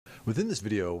Within this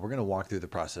video, we're going to walk through the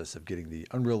process of getting the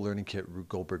Unreal Learning Kit Rube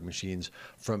Goldberg Machines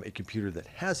from a computer that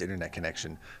has internet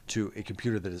connection to a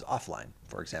computer that is offline,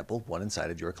 for example, one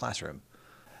inside of your classroom.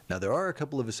 Now, there are a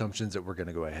couple of assumptions that we're going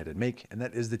to go ahead and make, and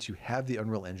that is that you have the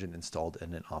Unreal Engine installed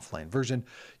in an offline version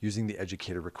using the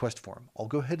educator request form. I'll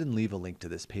go ahead and leave a link to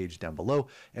this page down below,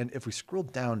 and if we scroll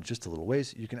down just a little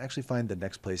ways, you can actually find the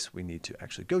next place we need to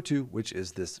actually go to, which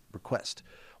is this request.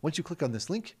 Once you click on this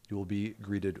link, you will be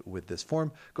greeted with this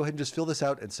form. Go ahead and just fill this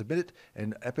out and submit it,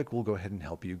 and Epic will go ahead and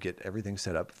help you get everything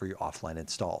set up for your offline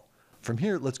install. From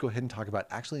here, let's go ahead and talk about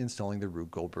actually installing the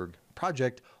Rube Goldberg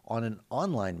project on an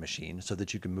online machine so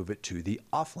that you can move it to the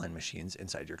offline machines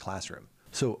inside your classroom.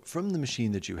 So from the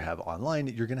machine that you have online,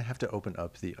 you're going to have to open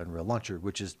up the Unreal Launcher,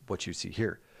 which is what you see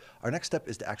here. Our next step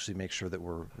is to actually make sure that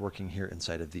we're working here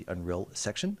inside of the Unreal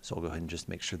section. So I'll go ahead and just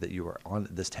make sure that you are on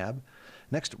this tab.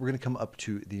 Next, we're going to come up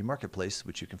to the Marketplace,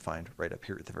 which you can find right up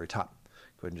here at the very top.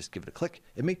 Go ahead and just give it a click.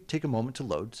 It may take a moment to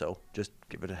load, so just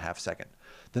give it a half second.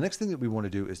 The next thing that we want to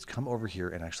do is come over here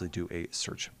and actually do a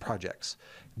search projects.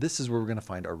 This is where we're going to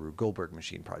find our Rube Goldberg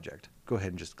machine project. Go ahead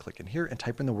and just click in here and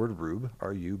type in the word Rube,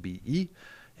 R-U-B-E,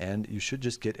 and you should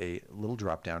just get a little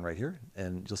drop down right here,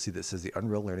 and you'll see that says the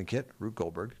Unreal Learning Kit, Rube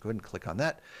Goldberg. Go ahead and click on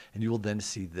that, and you will then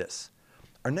see this.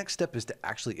 Our next step is to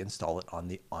actually install it on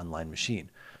the online machine.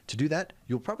 To do that,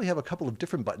 you'll probably have a couple of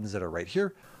different buttons that are right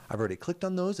here. I've already clicked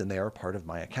on those and they are part of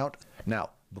my account.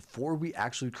 Now, before we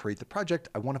actually create the project,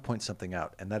 I want to point something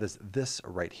out, and that is this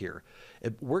right here.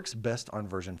 It works best on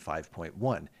version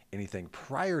 5.1. Anything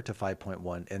prior to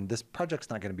 5.1, and this project's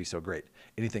not going to be so great.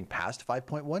 Anything past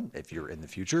 5.1, if you're in the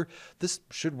future, this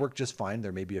should work just fine.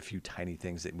 There may be a few tiny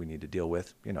things that we need to deal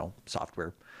with,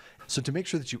 software. So to make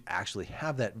sure that you actually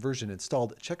have that version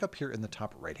installed, check up here in the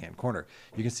top right-hand corner.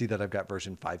 You can see that I've got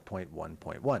version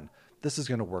 5.1.1. This is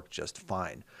going to work just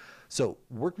fine. So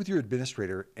work with your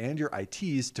administrator and your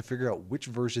ITs to figure out which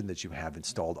version that you have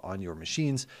installed on your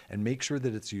machines and make sure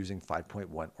that it's using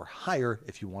 5.1 or higher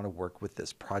if you want to work with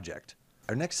this project.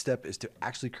 Our next step is to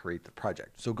actually create the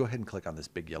project. So go ahead and click on this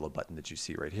big yellow button that you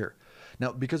see right here.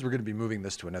 Now, because we're going to be moving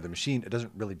this to another machine, it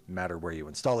doesn't really matter where you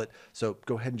install it. So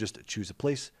go ahead and just choose a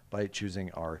place by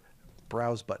choosing our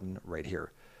browse button right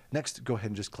here. Next, go ahead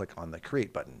and just click on the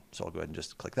create button. So I'll go ahead and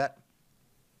just click that.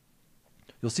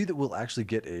 You'll see that we'll actually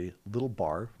get a little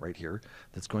bar right here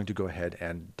that's going to go ahead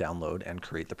and download and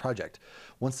create the project.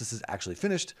 Once this is actually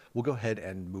finished, we'll go ahead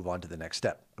and move on to the next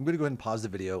step. I'm going to go ahead and pause the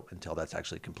video until that's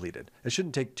actually completed. It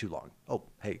shouldn't take too long. Oh,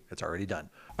 hey, it's already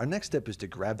done. Our next step is to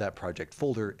grab that project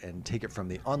folder and take it from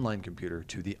the online computer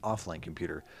to the offline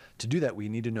computer. To do that, we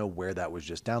need to know where that was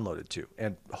just downloaded to.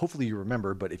 And hopefully you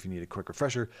remember, but if you need a quick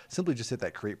refresher, simply just hit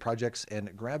that create projects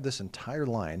and grab this entire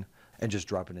line and just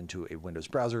drop it into a Windows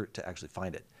browser to actually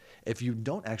find it. If you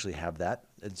don't actually have that,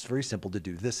 it's very simple to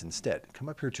do this instead. Come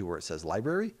up here to where it says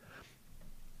library.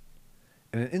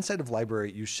 And inside of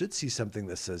library, you should see something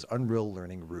that says Unreal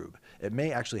Learning Rube. It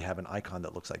may actually have an icon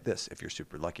that looks like this if you're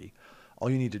super lucky.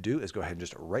 All you need to do is go ahead and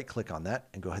just right click on that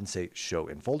and go ahead and say show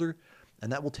in folder.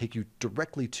 And that will take you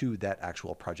directly to that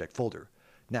actual project folder.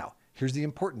 Now, here's the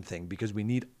important thing, because we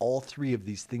need all three of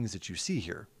these things that you see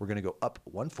here. We're going to go up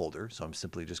one folder. So I'm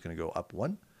simply just going to go up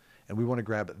one. And we want to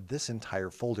grab this entire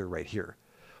folder right here.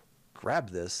 Grab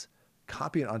this,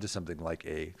 copy it onto something like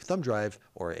a thumb drive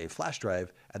or a flash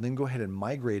drive, and then go ahead and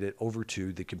migrate it over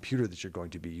to the computer that you're going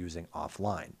to be using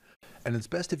offline. And it's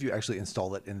best if you actually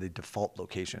install it in the default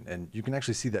location. And you can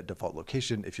actually see that default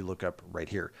location if you look up right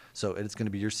here. So it's going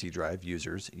to be your C drive,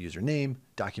 users, username,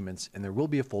 documents, and there will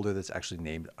be a folder that's actually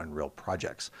named Unreal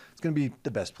Projects. It's going to be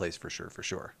the best place for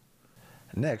sure.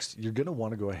 Next, you're going to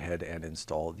want to go ahead and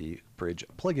install the Bridge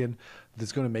plugin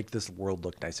that's going to make this world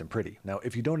look nice and pretty. Now,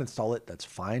 if you don't install it, that's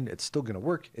fine. It's still going to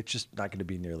work. It's just not going to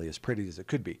be nearly as pretty as it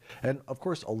could be. And of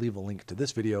course, I'll leave a link to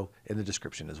this video in the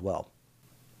description as well.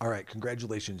 All right,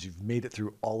 congratulations. You've made it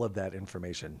through all of that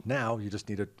information. Now you just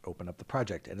need to open up the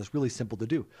project, and it's really simple to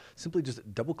do. Simply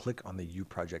just double click on the U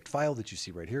project file that you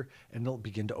see right here, and it'll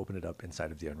begin to open it up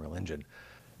inside of the Unreal Engine.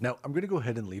 Now, I'm going to go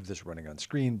ahead and leave this running on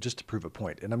screen just to prove a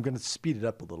point, and I'm going to speed it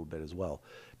up a little bit as well,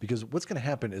 because what's going to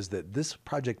happen is that this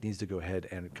project needs to go ahead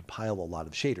and compile a lot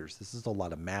of shaders. This is a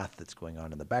lot of math that's going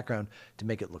on in the background to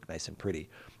make it look nice and pretty.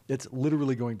 It's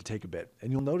literally going to take a bit,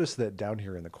 and you'll notice that down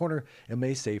here in the corner, it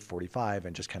may say 45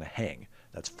 and just kind of hang.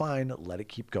 That's fine. Let it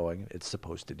keep going. It's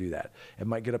supposed to do that. It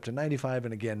might get up to 95,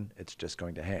 and again, it's just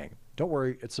going to hang. Don't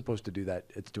worry. It's supposed to do that.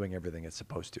 It's doing everything it's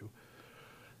supposed to.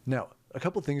 Now, a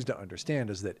couple things to understand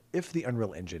is that if the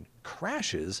Unreal Engine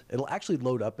crashes, it'll actually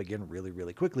load up again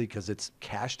really quickly because it's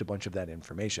cached a bunch of that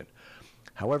information.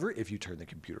 However, if you turn the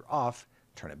computer off,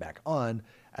 turn it back on,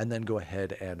 and then go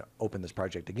ahead and open this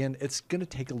project again, it's going to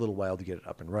take a little while to get it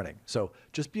up and running. So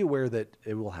just be aware that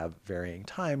it will have varying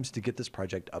times to get this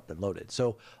project up and loaded.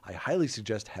 So I highly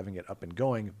suggest having it up and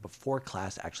going before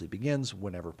class actually begins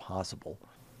whenever possible.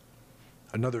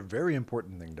 Another very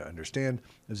important thing to understand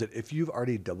is that if you've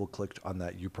already double-clicked on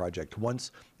that U project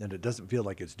once and it doesn't feel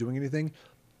like it's doing anything,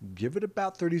 give it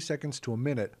about 30 seconds to a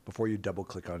minute before you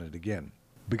double-click on it again.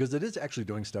 Because it is actually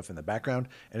doing stuff in the background,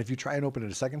 and if you try and open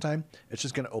it a second time, it's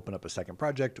just going to open up a second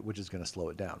project, which is going to slow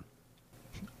it down.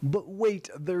 But wait,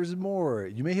 there's more.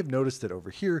 You may have noticed that over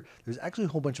here, there's actually a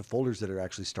whole bunch of folders that are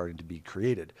actually starting to be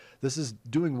created. This is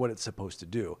doing what it's supposed to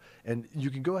do. And you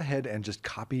can go ahead and just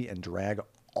copy and drag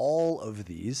all of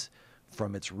these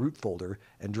from its root folder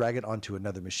and drag it onto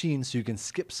another machine so you can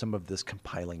skip some of this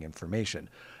compiling information.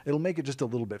 It'll make it just a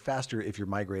little bit faster if you're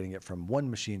migrating it from one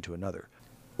machine to another.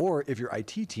 Or if your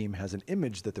IT team has an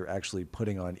image that they're actually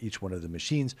putting on each one of the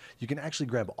machines, you can actually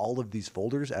grab all of these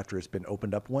folders after it's been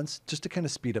opened up once, just to kind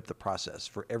of speed up the process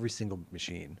for every single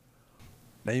machine.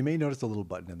 Now you may notice a little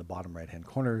button in the bottom right hand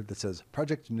corner that says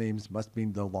project names must be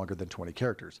no longer than 20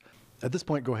 characters. At this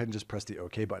point, go ahead and just press the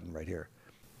OK button right here.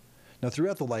 Now,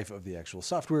 throughout the life of the actual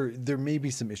software, there may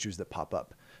be some issues that pop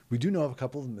up. We do know of a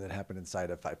couple of them that happen inside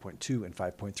of 5.2 and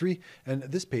 5.3, and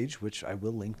this page, which I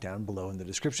will link down below in the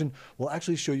description, will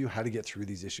actually show you how to get through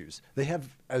these issues. They have,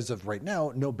 as of right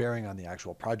now, no bearing on the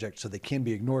actual project, so they can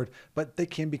be ignored, but they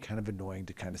can be kind of annoying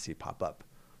to kind of see pop up.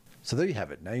 So there you have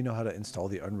it. Now you know how to install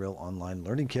the Unreal Online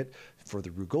Learning Kit for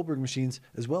the Rube Goldberg machines,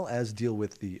 as well as deal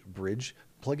with the Bridge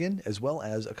plugin, as well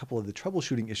as a couple of the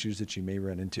troubleshooting issues that you may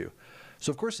run into.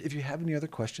 So of course, if you have any other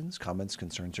questions, comments,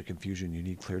 concerns, or confusion you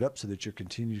need cleared up so that you're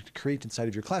continuing to create inside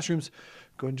of your classrooms,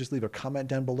 go ahead and just leave a comment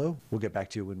down below. We'll get back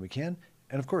to you when we can.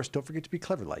 And of course, don't forget to be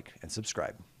Cleverlike and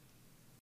subscribe.